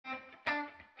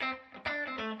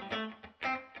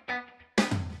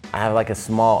I have like a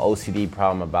small OCD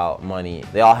problem about money.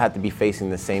 They all have to be facing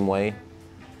the same way,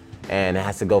 and it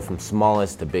has to go from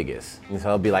smallest to biggest. And so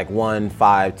it'll be like 1,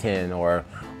 5, 10, or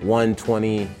 1,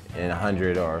 20, and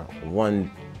 100, or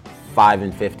 1, 5,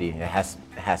 and 50. It has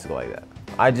to go like that.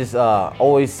 I just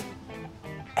always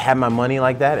have my money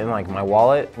like that in like my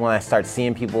wallet. When I start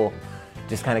seeing people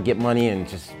just kind of get money and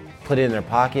just put it in their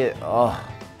pocket,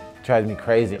 it drives me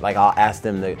crazy. Like I'll ask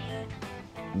them to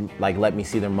like let me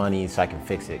see their money so I can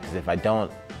fix it. Because if I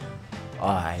don't,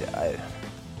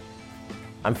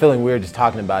 I'm feeling weird just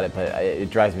talking about it, but it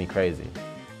drives me crazy.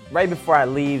 Right before I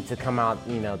leave to come out,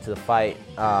 to the fight,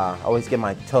 I always get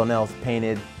my toenails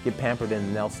painted, get pampered in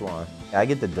the nail salon. I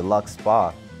get the deluxe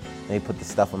spa. They put the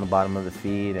stuff on the bottom of the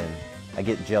feet, and I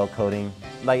get gel coating.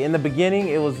 Like in the beginning,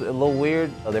 it was a little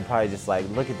weird. They're probably just like,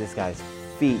 look at this guy's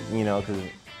feet, because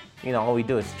all we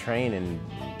do is train and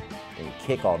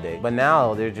kick all day. But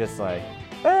now they're just like,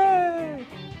 hey,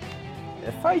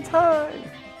 it's fight time.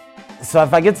 So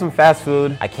if I get some fast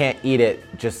food, I can't eat it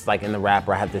just like in the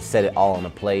wrapper. I have to set it all on the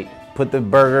plate. Put the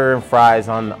burger and fries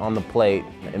on the plate,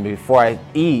 and before I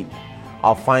eat,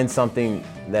 I'll find something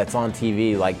that's on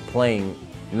TV, like playing,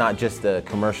 not just the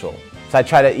commercial. So I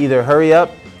try to either hurry up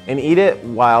and eat it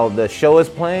while the show is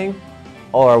playing,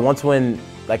 or when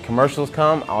like commercials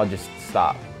come, I'll just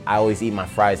stop. I always eat my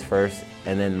fries first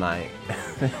and then my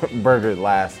burger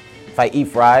last. If I eat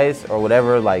fries or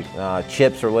whatever, like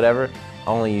chips or whatever, I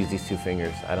only use these 2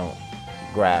 fingers. I don't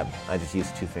grab, I just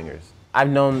use 2 fingers. I've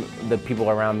known the people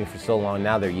around me for so long,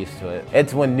 now they're used to it.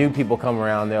 It's when new people come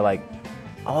around, they're like,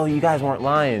 oh, you guys weren't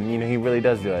lying, he really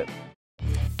does do it.